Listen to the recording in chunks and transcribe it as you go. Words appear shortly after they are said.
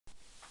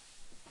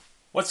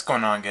What's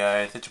going on,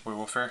 guys? It's your boy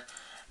Wolfer,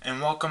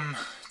 and welcome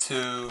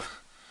to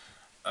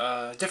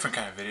a different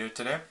kind of video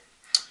today.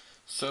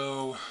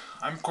 So,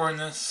 I'm recording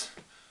this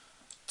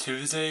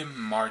Tuesday,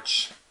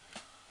 March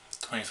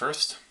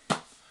 21st,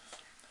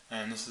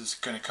 and this is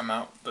going to come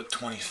out the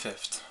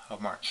 25th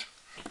of March.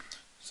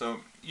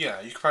 So,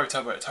 yeah, you can probably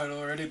tell by the title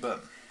already,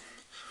 but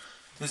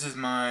this is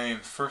my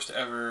first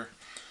ever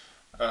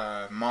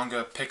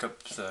manga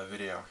pickups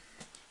video.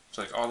 It's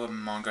like all the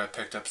manga I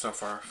picked up so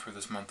far for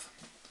this month.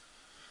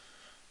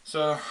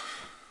 So,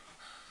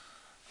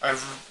 I'm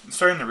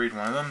starting to read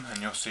one of them,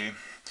 and you'll see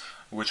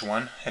which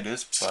one it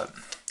is. But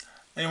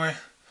anyway,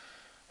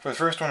 for the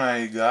first one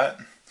I got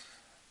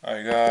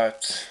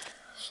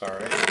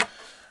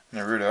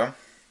Naruto. I'm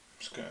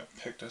just gonna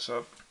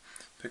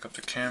pick up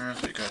the camera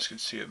so you guys can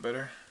see it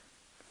better.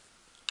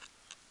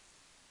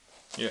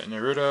 Yeah,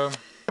 Naruto,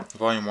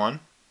 Volume 1.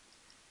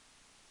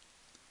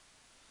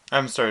 I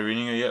haven't started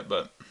reading it yet,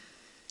 but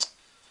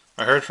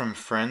I heard from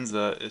friends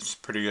that it's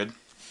pretty good.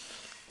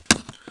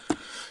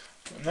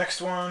 The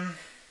next one,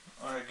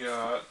 I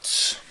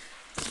got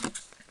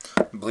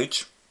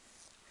Bleach.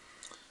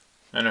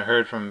 And I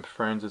heard from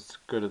friends it's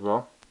good as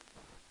well.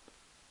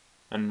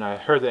 And I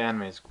heard the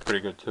anime is pretty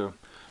good too.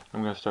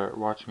 I'm going to start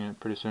watching it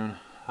pretty soon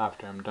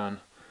after I'm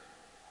done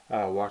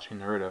watching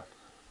Naruto.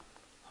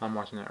 I'm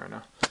watching that right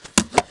now.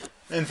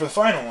 And for the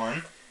final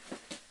one,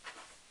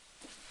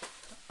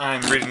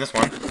 I'm reading this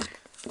one.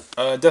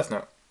 Death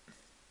Note.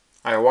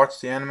 I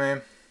watched the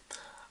anime.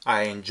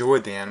 I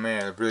enjoyed the anime.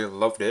 I really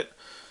loved it.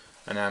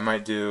 And I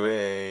might do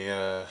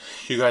a,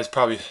 you guys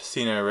probably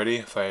seen it already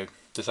if I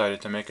decided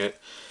to make it,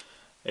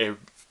 a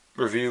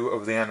review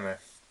of the anime.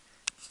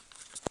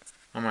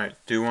 I might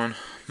do one,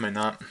 might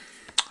not.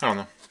 I don't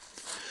know.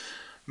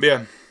 But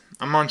yeah,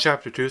 I'm on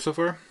chapter 2 so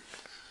far.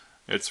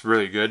 It's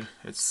really good.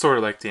 It's sort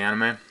of like the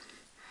anime.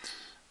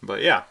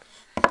 But yeah,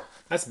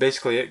 that's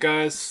basically it,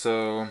 guys.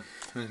 So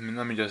let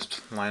me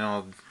just line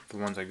all the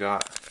ones I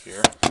got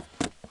here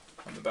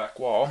on the back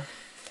wall.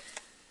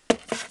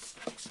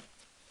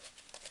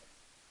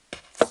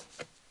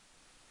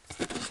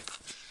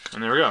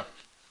 And there we go.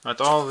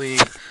 That's all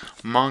the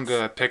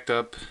manga I picked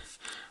up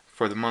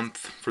for this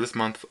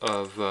month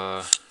of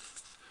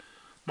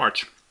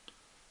March.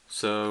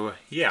 So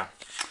yeah,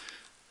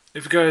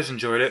 if you guys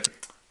enjoyed it,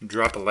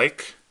 drop a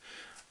like,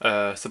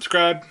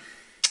 subscribe,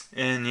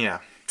 and yeah,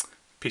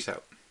 peace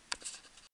out.